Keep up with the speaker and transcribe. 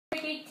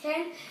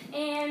10,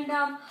 and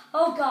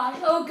oh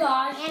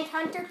gosh. And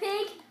Hunter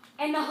Pig.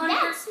 And the hunter.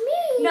 That's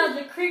me. No,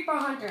 the creeper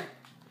hunter.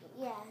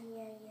 Yeah.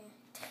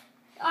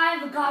 I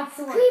have a god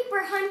sword.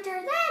 Creeper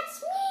Hunter,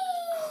 that's me.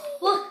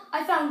 Look,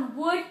 I found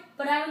wood,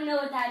 but I don't know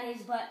what that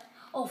is. But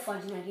oh,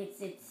 fudge nuggets!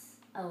 It's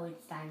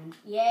diamond.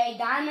 Yay,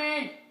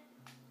 diamond!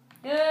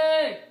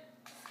 Good.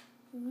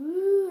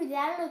 Ooh,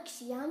 that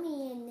looks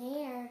yummy in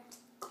there.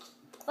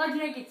 Fudge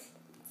nuggets.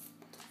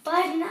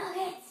 Fudge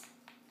nuggets.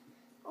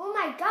 Oh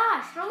my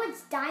gosh, how much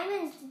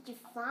diamonds did you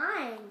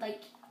find?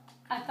 Like,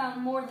 I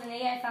found more than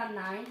 8. I found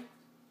 9.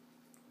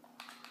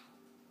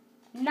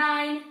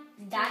 9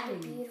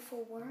 diamonds. What a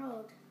beautiful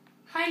world.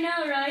 I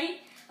know, right?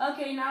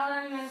 Okay, now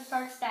I'm gonna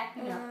start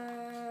stacking up.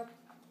 Uh,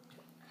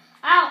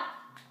 Ow!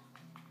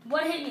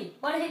 What hit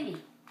me?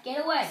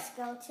 Get away.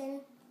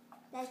 Skeleton,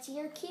 that's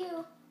your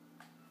cue.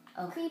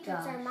 Oh, Creepers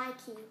gosh. are my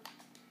cue.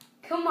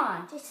 Come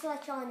on. Just to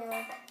let y'all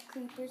know,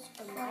 creepers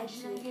are my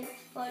cue.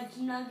 Fudge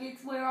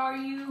nuggets, where are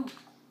you?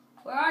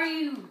 Where are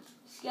you?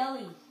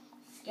 Skelly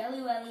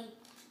Welly.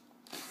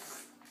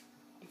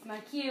 It's my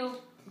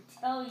cue to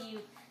tell you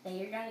that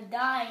you're gonna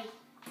die.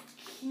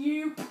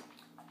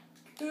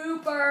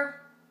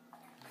 Cooper.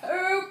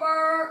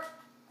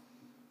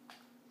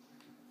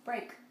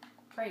 Break.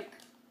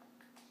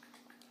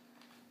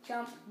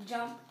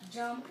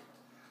 Jump.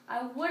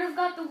 I would have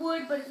got the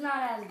wood, but it's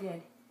not as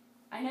good.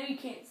 I know you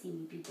can't see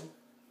me, people.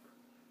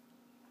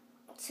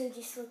 So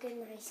just look at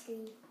my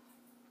screen.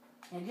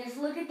 And just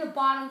look at the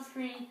bottom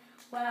screen.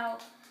 Well,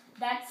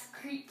 that's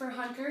Creeper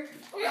Hunter. Is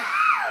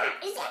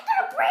that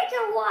gonna break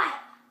or what?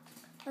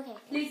 Okay.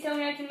 Please tell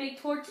me I can make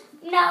torches.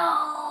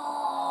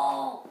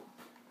 No!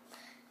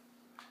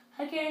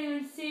 I can't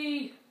even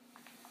see.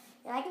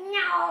 You're like,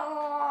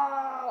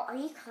 no! Are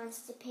you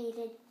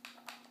constipated?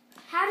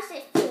 How does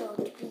it feel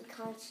to be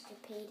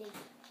constipated?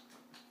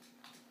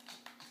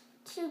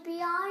 To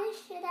be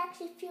honest, it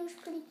actually feels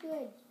pretty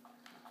good.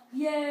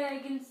 Yeah, I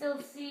can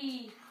still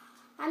see.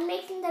 I'm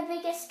making the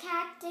biggest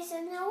cactus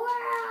in the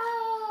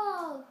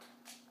world!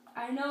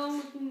 I know I'm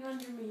looking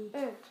under me.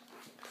 Mm.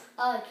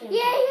 Oh, I can't. Yay,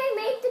 I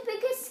made the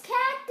biggest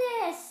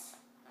cactus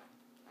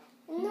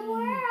in the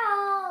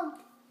world!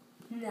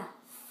 Not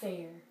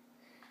fair.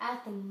 I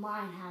have to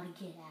mine how to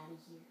get out of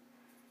here.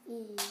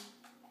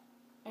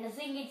 And I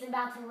think it's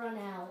about to run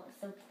out,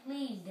 so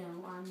please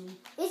don't on me.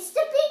 It's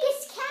the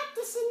biggest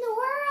cactus in the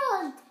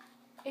world!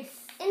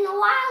 It's in the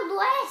Wild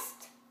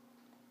West!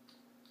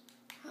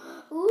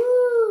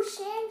 Ooh,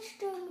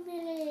 Sandstone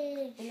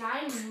Village! And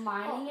I'm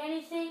mining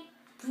anything?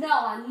 No,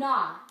 I'm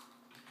not.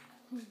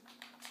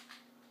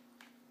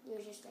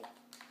 You're just like,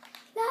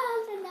 la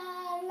la la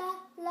la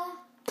la.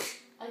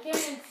 I can't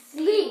even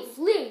see.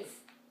 Leave!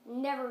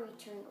 Never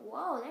return.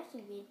 Whoa, that's a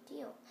good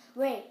deal.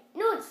 Wait,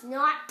 no it's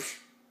not.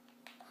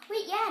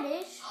 Wait, yeah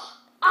it is.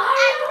 I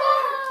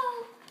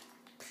know!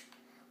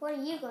 What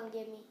are you gonna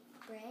give me?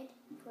 Bread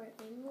for an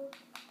emerald?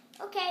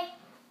 Okay.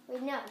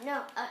 Wait, no.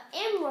 An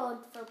emerald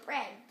for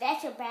bread.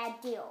 That's a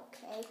bad deal,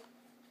 okay?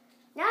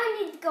 Now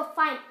I need to go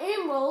find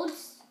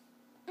emeralds.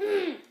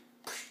 Maybe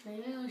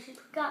we should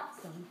have got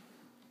some.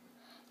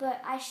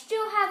 But I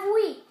still have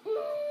wheat.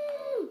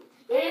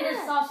 And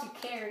a sauce of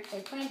carrots. I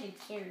planted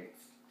carrots.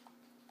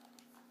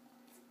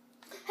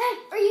 Hey,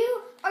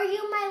 are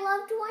you my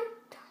loved one?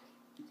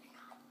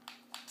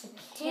 I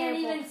can't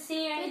even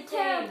see anything.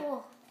 You're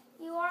terrible.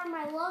 You are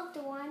my loved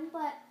one,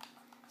 but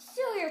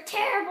still you're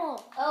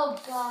terrible. Oh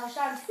gosh,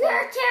 I'm stuck. You're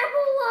a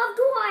terrible loved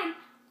one.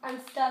 I'm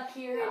stuck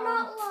here. You're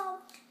not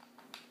loved.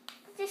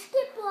 Just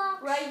skip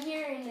blocks. Right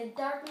here in the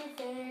darkness,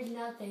 there's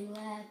nothing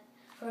left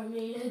for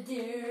me to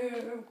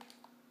do.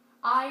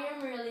 I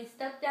am really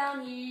stuck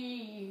down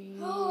here.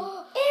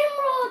 Emerald!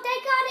 I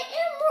got an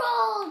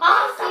emerald!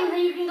 Awesome!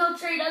 Then you can go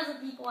trade other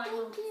people on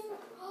Thank you.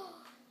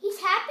 He's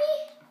happy?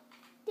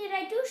 Did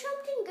I do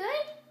something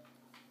good?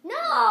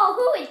 No!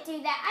 Who would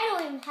do that? I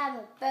don't even have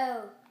a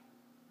bow.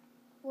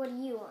 What do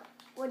you want?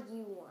 What do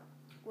you want?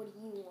 What do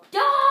you want? Die!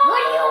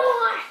 What do you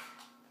want?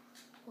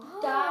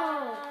 Whoa.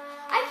 Die!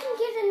 I can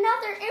get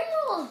another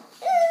emerald.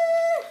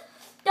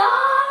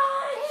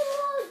 Die!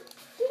 Emerald!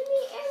 Give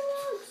me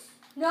emeralds.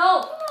 No!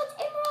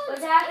 Emeralds!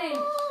 What's happening?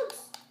 Emeralds!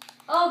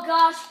 Oh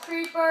gosh,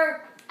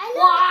 creeper! I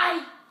know.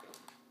 Why?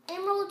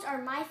 Emeralds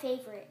are my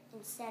favorite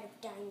instead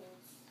of diamonds.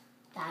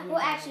 Well,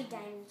 actually,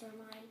 diamonds are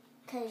mine.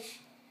 Because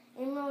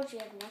emeralds, you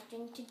have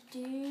nothing to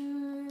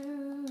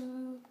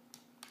do.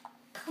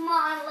 Come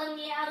on, let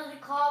me out of the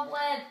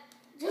cobweb.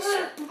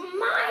 Just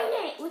mine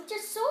it with your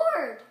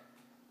sword.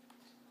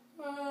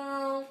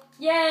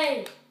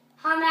 Yay!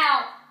 I'm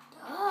out.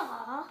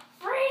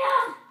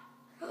 Freedom!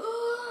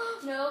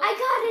 No. I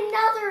got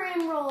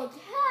another emerald.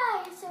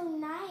 Yeah, you're so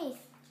nice.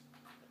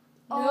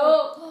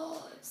 No.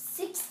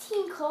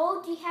 16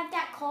 coal. Do you have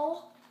that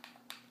coal?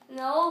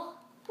 No.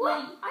 What?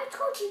 Wait. I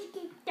told you to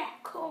get that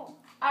coal.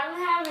 I don't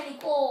have any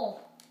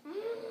coal.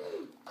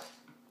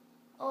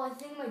 Oh, I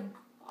think my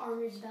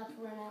armor is about to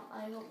run out.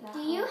 I hope not. Do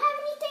you have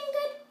anything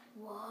good?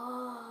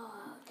 Whoa,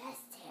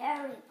 that's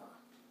terrible.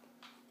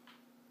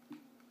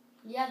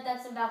 Yep,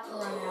 that's about to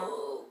run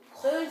out.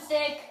 Food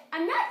stick.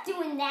 I'm not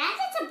doing that.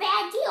 That's a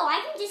bad deal.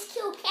 I can just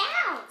kill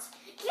cows.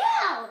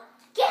 Go!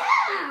 Get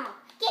out!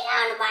 Get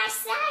out of my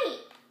sight!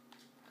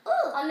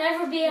 Ooh. I'll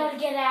never be able to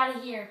get out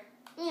of here.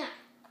 Yeah.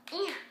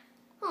 Yeah.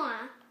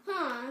 Huh.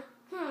 Huh.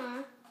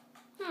 Huh.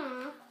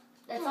 Huh.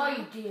 That's all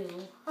you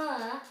do.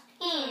 Huh?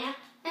 Yeah.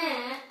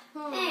 Huh?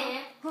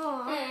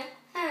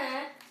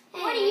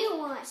 What do you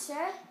want,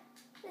 sir?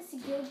 That's a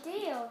good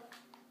deal.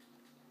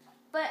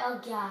 But Oh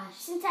gosh.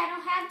 since I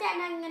don't have that,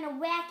 I'm gonna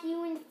whack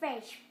you in the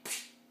face.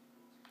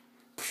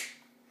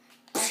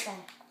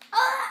 Okay.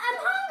 I'm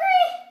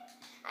hungry.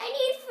 I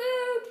need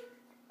food.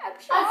 I'm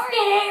sorry. I'm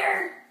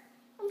scared.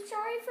 I'm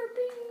sorry for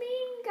being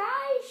mean,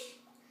 guys.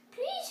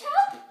 Please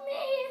help me.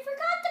 I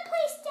forgot to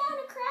place down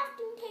a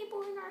crafting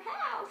table in our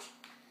house.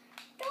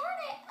 Darn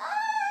it.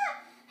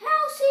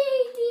 Halsey,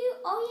 do you...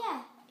 Oh, yeah.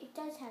 It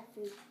does have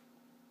food.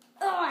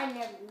 Oh, I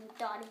never even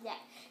thought of that.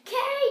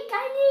 Cake.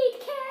 I need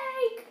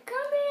cake.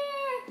 Come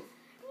here.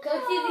 Go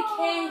to the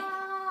cake.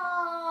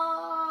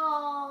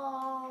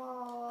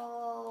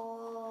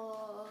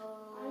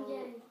 I'm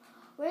getting...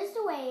 Where's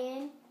the way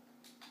in?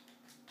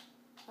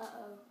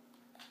 Uh-oh.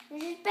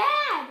 This is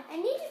bad. I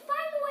need to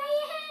find a way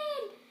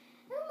in.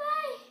 Oh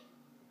my.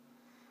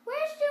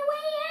 Where's the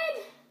way in?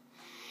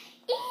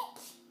 Eat.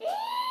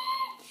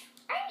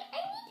 I need to...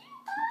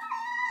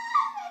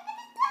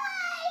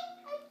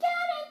 I'm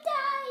gonna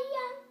die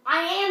young. I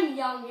am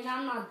young and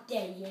I'm not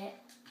dead yet.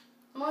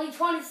 I'm only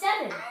 27.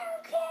 I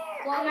don't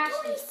care. Well, I'm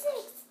actually-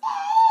 26.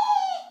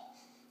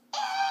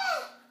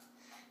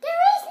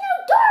 There is no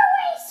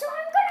doorway, so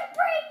I'm gonna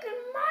break in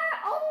my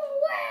own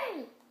way.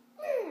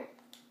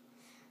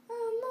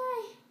 Oh my.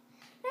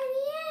 Let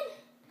me in.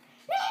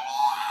 Let me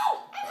in.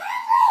 I'm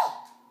hungry.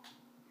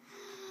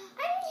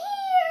 I'm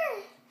here.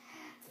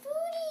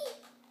 Foodie.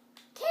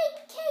 Cake.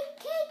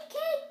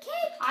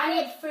 I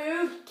need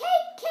food. Cake.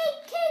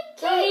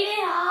 Don't eat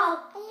it all.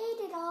 I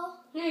ate it all.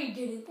 No, you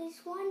didn't. There's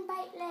one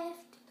bite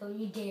left. Don't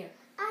you dare.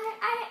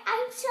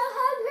 I'm so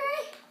hungry.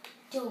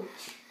 Don't.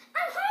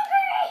 I'm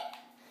hungry.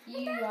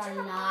 You are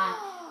not.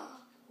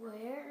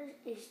 Where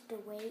is the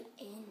way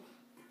in?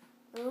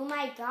 Oh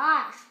my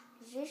gosh.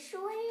 Is this the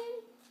way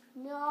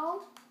in?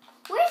 No.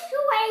 Where's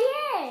the way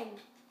in?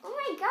 Oh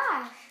my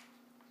gosh.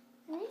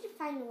 I need to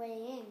find the way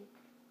in.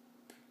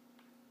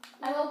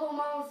 I hope I'm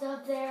almost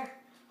up there.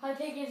 My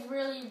pig is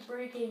really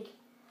breaking.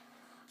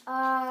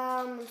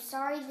 I'm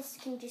sorry, this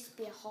can just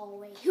be a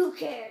hallway. Who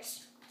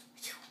cares?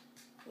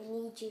 I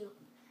need you.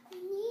 I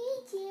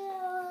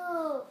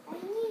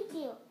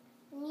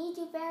need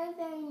you very,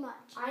 very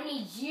much. I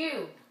need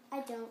you.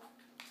 I don't.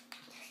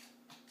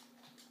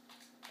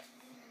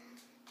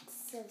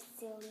 It's so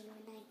silly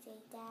when I say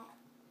that.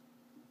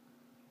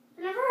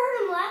 I never heard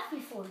him laugh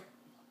before.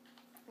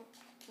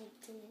 I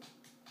didn't.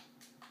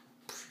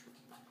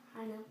 I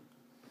know.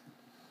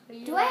 But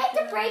you Do I have to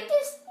laughed break at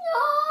this?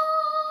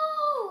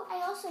 No!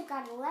 I also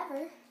got a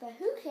lever, but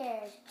who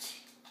cares?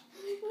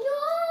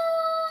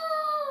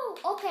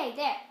 No! Okay,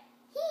 there.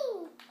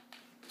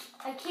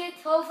 I can't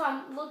tell if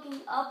I'm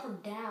looking up or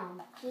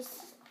down.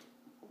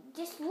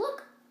 Just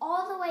look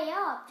all the way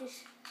up.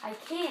 I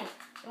can't.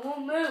 It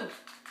won't move.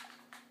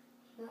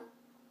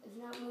 It's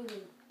not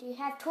moving. Do you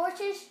have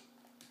torches?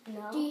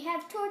 No. Do you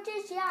have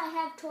torches? Yeah, I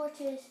have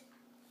torches.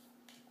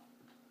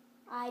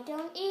 I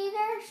don't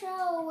either,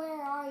 so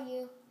where are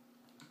you?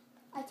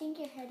 I think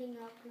you're heading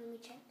up. Let me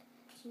check.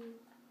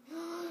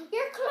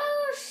 You're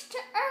close to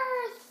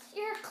Earth.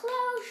 You're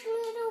close,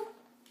 little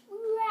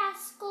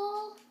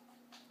rascal.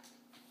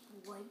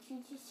 What did you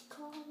just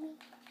call me?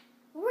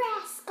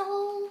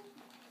 Rascal.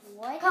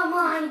 What? Come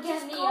on, did you get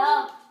just me call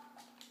up.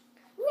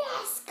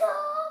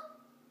 Rascal.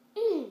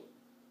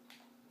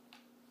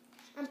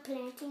 I'm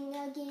planting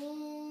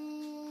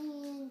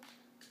again.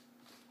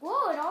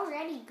 Whoa, it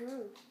already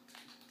grew.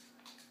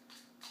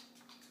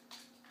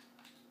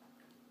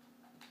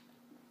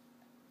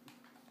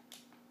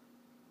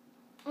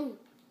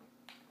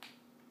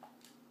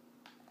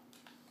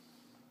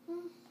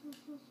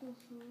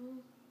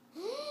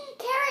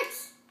 Carrots!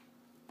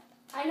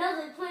 I know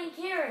they plant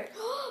carrots.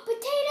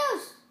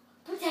 Potatoes!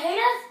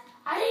 Potatoes?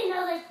 I didn't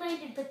know they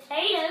planted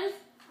potatoes.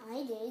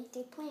 I did.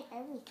 They plant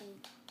everything.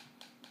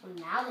 Well,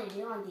 now they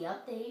do on the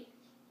update.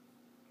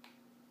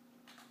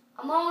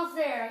 I'm almost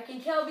there. I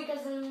can tell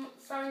because I'm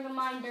starting to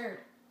mine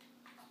dirt.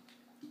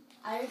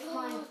 I just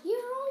mined.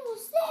 You're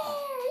almost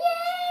there!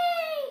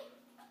 Yay!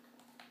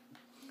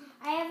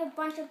 I have a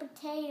bunch of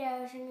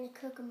potatoes. I'm going to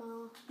cook them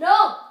all.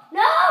 No!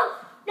 No!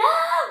 No!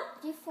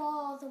 Did you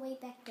fall all the way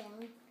back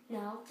down?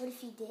 No. What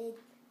if you did?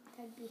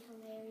 That'd be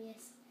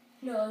hilarious.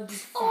 No, it'd be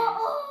sad.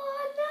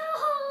 Oh no!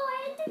 I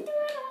had to do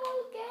it all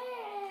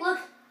again. Look,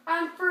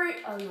 I'm free.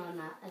 Oh, no, I'm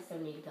not. I still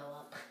need to go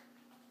up.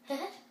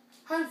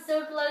 I'm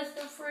so close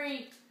to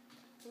free.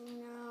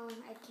 No,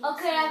 I can't.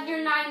 Okay, I have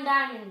your 9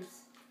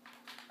 diamonds.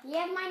 You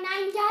have my 9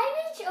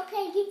 diamonds?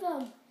 Okay, give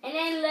them. And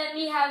then let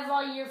me have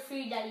all your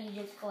food that you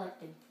just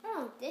collected.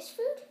 Oh, this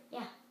food?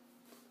 Yeah.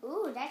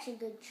 Ooh, that's a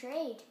good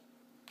trade.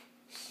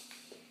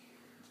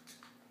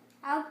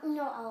 I'll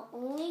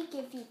only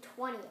give you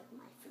 20 of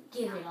my food.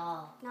 Give it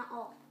all. Not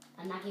all.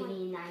 I'm not giving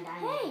you 9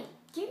 diamonds. Hey,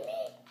 give me.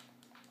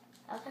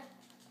 Okay.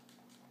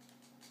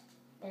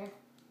 There.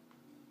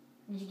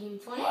 Did you give me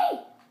 20? Hey.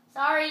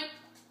 Sorry.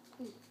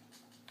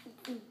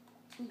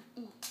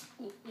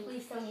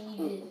 Please tell me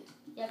you did.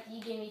 Yep, you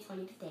gave me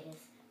 20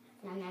 potatoes.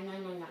 No.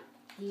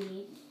 Do you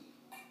need?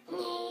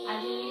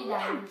 I give you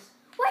diamonds.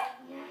 What?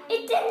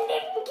 It didn't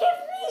even give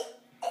me.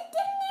 It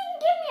didn't even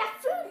give me a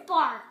food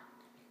bar.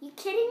 You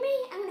kidding me?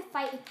 I'm gonna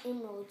fight with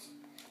emeralds.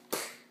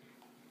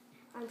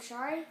 I'm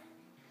sorry.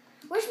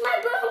 Where's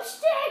my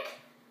boomstick?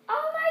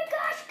 Oh my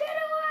gosh, get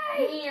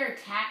You away! mean your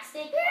attack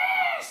stick?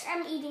 Yes!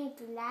 I'm eating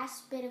the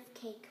last bit of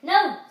cake.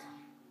 No.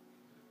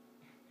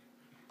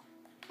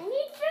 I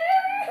need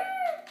food!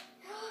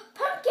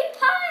 Pumpkin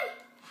pie!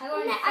 How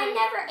are you? I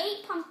never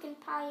ate pumpkin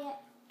pie yet.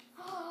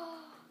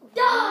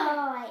 Die!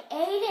 Oh, I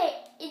ate it.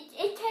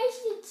 It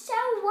tasted so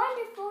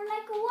wonderful,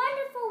 like a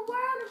wonderful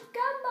world of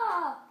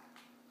gumball.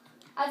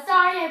 I'm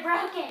sorry, I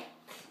broke it.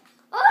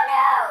 Oh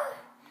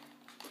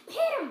no!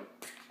 Hit him!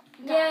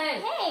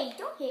 Yay. Hey,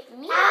 don't hit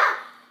me. Ah!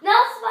 No,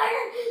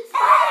 spider!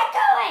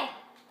 Spider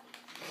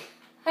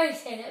I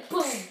said it.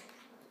 Boom. going!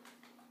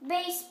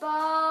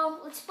 Baseball.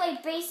 Let's play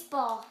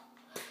baseball.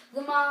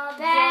 The mobs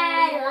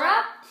Batter don't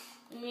up.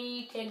 want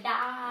me to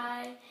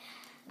die.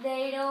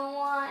 They don't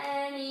want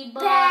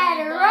anybody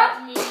Batter but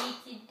up. me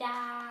to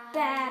die.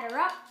 Batter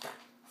up.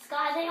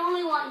 Sky, they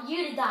only want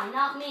you to die,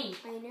 not me.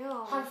 I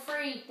know. I'm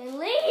free. Then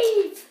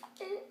leave.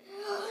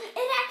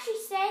 It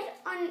actually said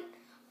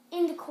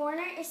in the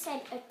corner, it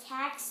said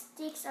attack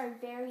sticks are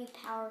very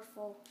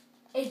powerful.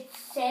 It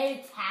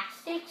said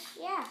tactics.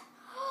 Yeah.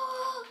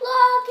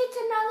 Look, it's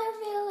another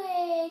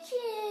village.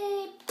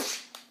 Yay.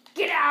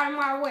 Get out of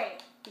my way.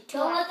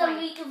 Don't let them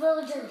beat the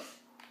villagers.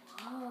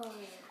 Whoa.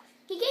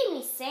 He gave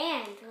me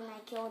sand when I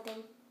killed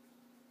him.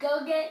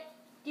 Go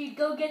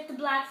get the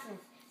blacksmith.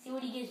 See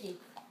what he gives you.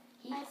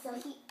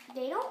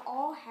 They don't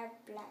all have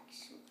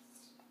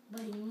blacksmiths.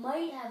 But he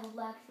might have a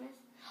blacksmith.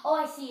 Oh,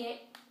 I see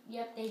it.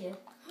 Yep, they do.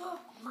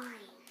 Mine.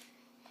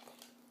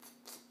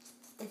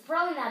 It's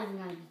probably not even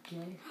gonna be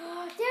good.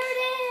 There it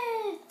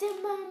is.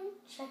 Dum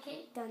Check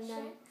it. dum Check.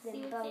 dum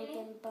See dum what's in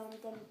it? dum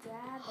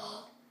dragon.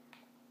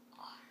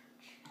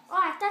 Oh,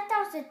 I thought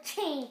that was a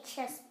chain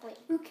chest plate.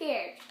 Who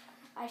cares?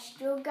 I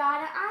still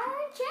got an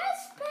iron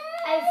chest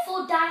plate. I have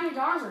full diamond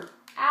armor.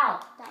 Ow.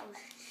 That was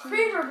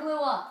cheating. Creeper blew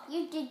up.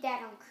 You did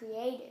that on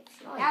creative.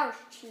 So Oh, that was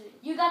cheating.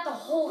 You got the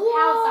whole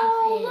house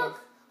on creative.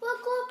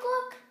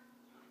 Look.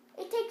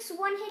 It takes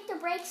one hit to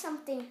break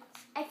something.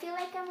 I feel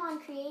like I'm on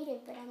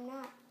creative, but I'm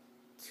not.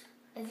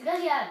 It's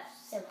because you have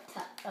silk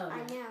touch. Oh, no. I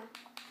know.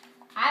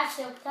 I have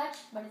silk touch,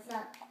 but it's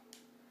not.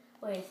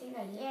 Wait, I think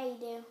I do. Yeah, you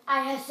do. I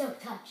have silk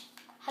touch.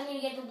 I'm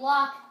gonna get the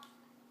block.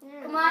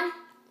 Come on. I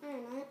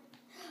don't know.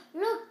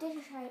 Look, this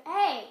is right.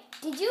 Hey,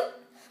 did you?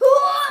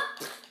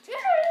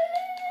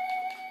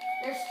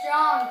 They're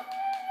strong.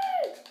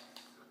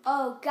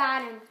 Oh,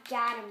 got him.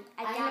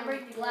 I'm got gonna him.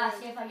 break the glass.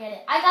 See if I get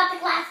it. I got the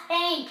glass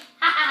pane.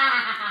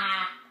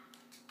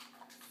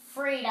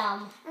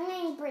 Freedom. I'm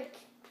gonna break.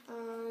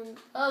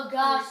 Oh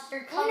gosh,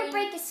 they're I'm coming. gonna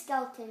break a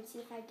skeleton. See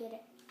if I get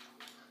it.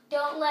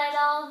 Don't let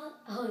all the...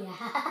 Oh,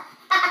 yeah.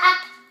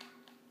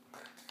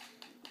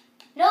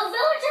 No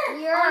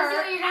villager! You're I wanna see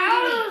what you're gonna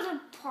out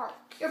of the park.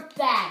 You're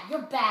bad.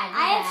 You're bad. I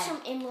have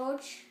some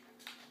emeralds.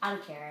 I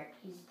don't care.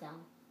 He's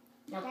dumb.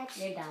 Nope, That's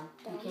they're dumb.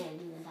 dumb. You can't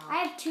even dumb. I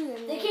have 2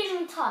 emeralds. They can't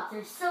even talk.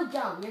 They're so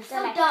dumb. You're so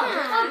They're like, dumb.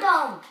 You're huh? so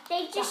dumb.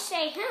 They just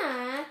say,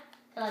 huh?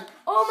 They're like,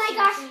 Oh my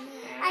gosh,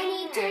 I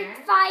need to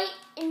fight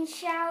and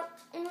shout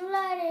and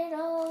let it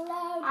all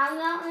out. I'm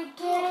not gonna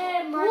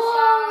get my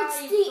Whoa, it's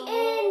shiny the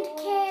end soul.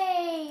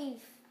 cave.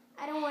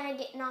 I don't want to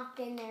get knocked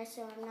in there,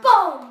 so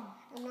Boom!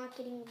 I'm not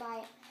getting by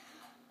it.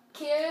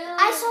 Kill.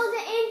 I saw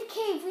the end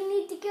cave. We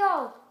need to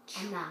go.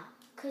 I'm not.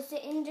 Because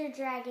the ender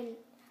dragon.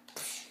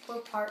 We're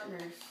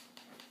partners.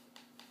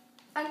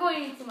 I'm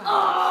going into my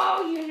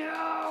Oh, you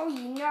know.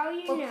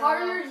 We're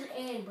partners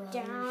and brothers.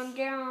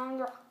 Down,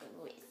 rockin'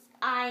 with.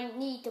 I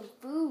need some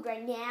food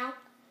right now.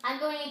 I'm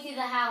going into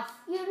the house.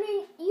 You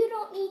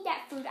don't need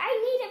that food. I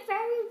need it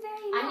very,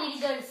 very much. I need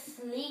to go to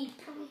sleep.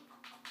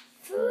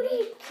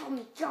 Foodie,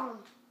 come, John.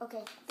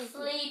 Okay.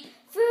 Sleep.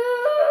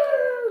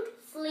 Food.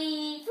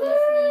 Sleepy,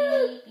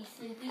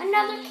 sleepy.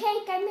 Another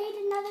cake. I made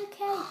another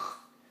cake.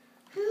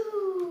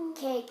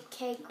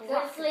 Cake. Go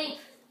to sleep.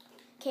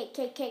 Cake.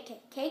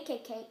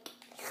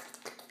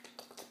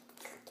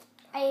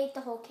 I ate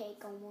the whole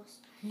cake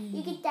almost.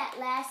 You get that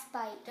last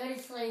bite. Go to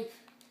sleep.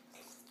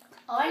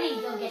 Oh, I need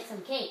to go get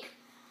some cake.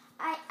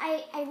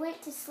 I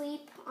went to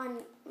sleep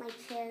on my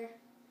chair.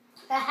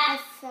 I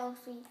fell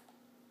asleep.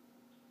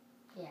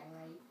 Yeah,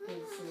 right. Go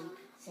to sleep.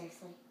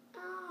 Seriously.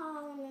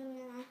 Oh,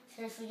 no.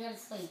 Seriously, go to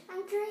sleep.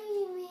 I'm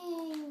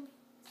dreaming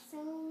so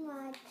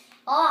much.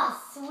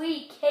 Oh,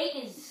 sweet cake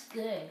is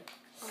good.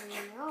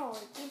 I know.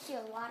 It gives you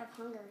a lot of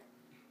hunger.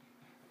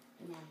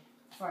 Yeah.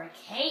 For a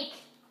cake.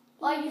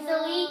 Oh, you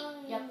still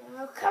eat? Yep.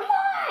 No. Come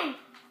on!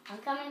 I'm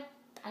coming.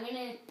 I'm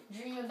gonna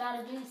dream about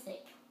a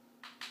doomstick.